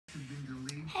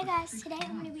Hey guys, today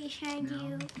I'm going to be showing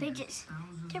you fidgets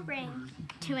to bring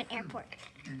to an airport.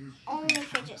 Only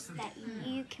fidgets that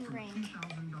you can bring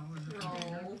to an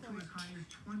airport.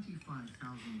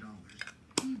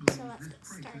 So let's get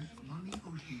started.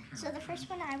 So the first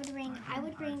one I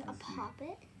would bring a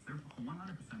poppet.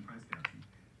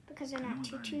 Because they're not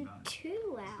too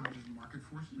loud.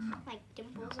 Like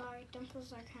dimples are.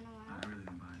 Dimples are kind of loud. I really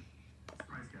don't buy it. It's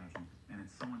price gouging, and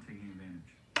it's someone taking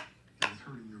advantage. It's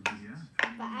hurting your business.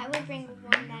 But I would bring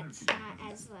one that's not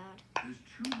as loud.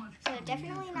 So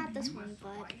definitely not this one,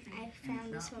 but I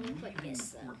found this one with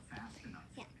this.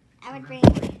 Yeah, I would bring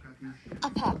a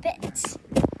poppet.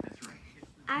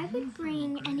 I would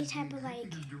bring any type of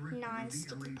like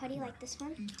non-sticky putty like this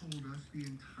one,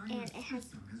 and it has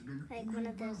like one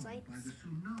of those lights.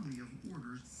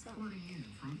 So.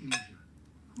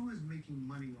 Who is making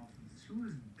money off of this? Who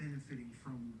is benefiting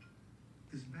from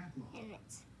this backlog? And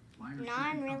it's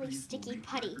non-really sticky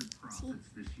putty. See?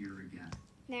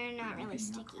 They're not really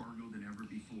sticky.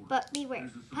 But beware,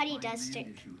 putty does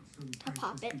stick to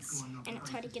poppets, and it's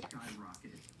hard to get off.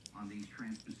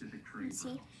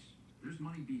 See? There's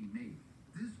money being made.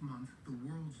 This month, the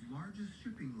world's largest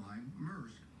shipping line,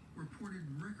 Maersk, reported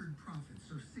record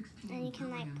profits of $16 and you can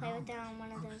like play with it on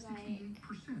one of those like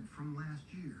 68% from last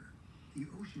year. The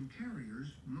ocean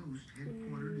carriers, most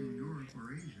headquartered in Europe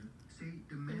or Asia, say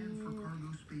demand for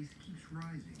cargo space keeps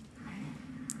rising.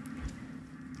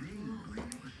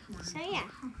 So yeah,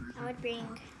 I would bring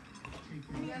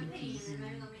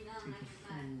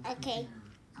okay.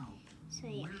 So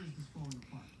yeah.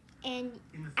 And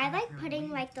I like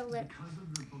putting like the lip.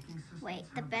 Wait,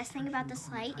 the best thing about this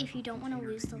light, if you don't want to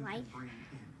lose the light,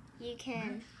 you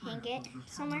can hang it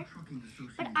somewhere.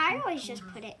 But I always just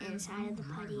put it inside of the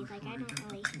putty. Like I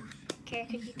don't really care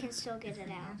because you can still get it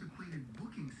out.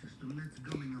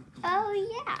 Oh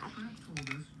yeah.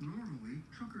 Normally,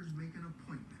 truckers make an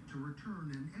appointment to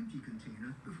return an empty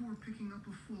container before picking up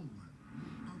a full one.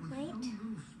 But with so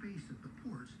little space at the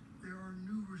ports, there are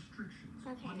new restrictions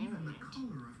on even the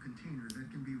color of container that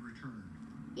can be returned.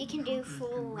 You can do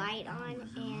full light on,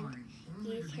 and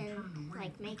you can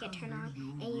like make it turn on,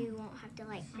 and you won't have to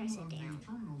like press it down.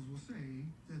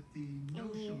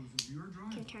 And you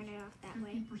can turn it off that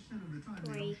way,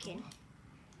 where you can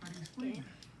do it.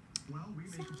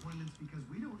 So,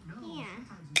 yeah,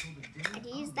 I'd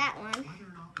use that one.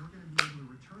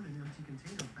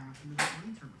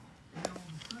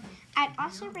 I'd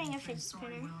also bring a fidget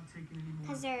spinner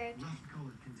because they're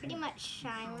pretty much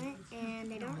silent and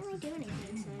they don't really do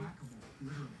anything. So,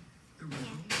 yeah,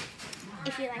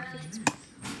 if you like fidget spinners.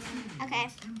 Okay,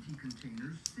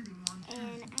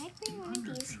 and I'd bring one of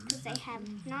these because they have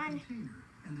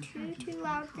too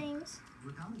loud things.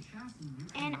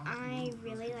 And I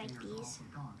really like these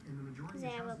because they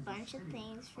have a bunch of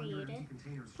things for you to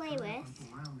play with.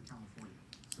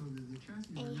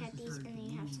 And you have these, and then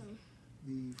you have some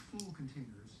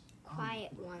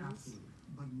quiet ones.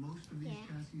 But most of these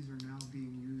chassis are now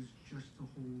being used just to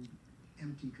hold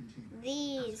empty containers.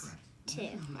 These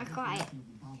two are quiet.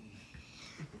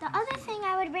 The other thing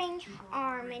I would bring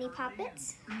are mini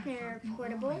poppets. They're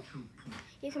portable.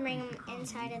 You can bring them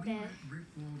inside of the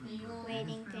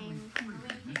waiting thing.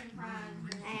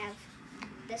 I have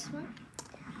this one.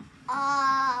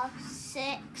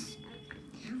 6.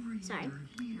 Sorry.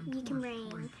 You can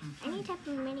bring any type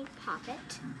of mini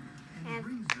poppet. I have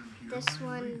this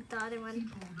one, the other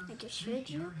one I just showed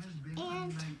you,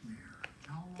 and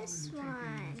this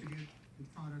one.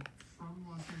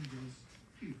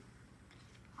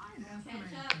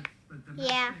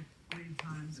 Yeah.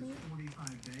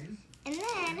 And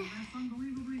then,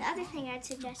 the other thing I'd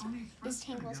suggest is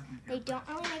tangles. They don't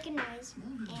really make a noise,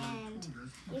 and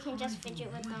you can just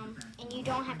fidget with them, and you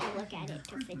don't have to look at it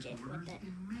to fidget with it.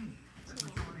 So,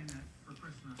 yeah.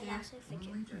 And also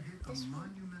fidget with this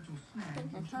one.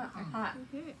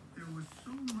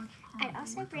 I'd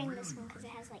also bring this one because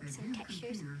it has like some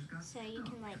textures, so you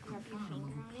can like rub your finger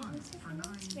on it and stuff, and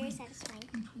it's very satisfying.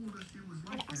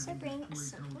 I'd also bring a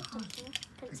simple dimple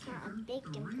because it's not a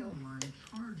big dimple,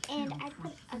 and I'd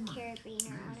put a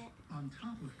carabiner on it. On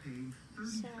top of paying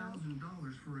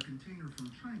 $30,000 for a container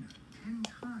from China, 10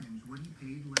 times what he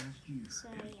paid last year. So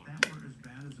yeah. That were as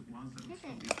bad as it was, that would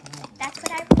still be horrible. That's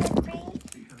what I would put for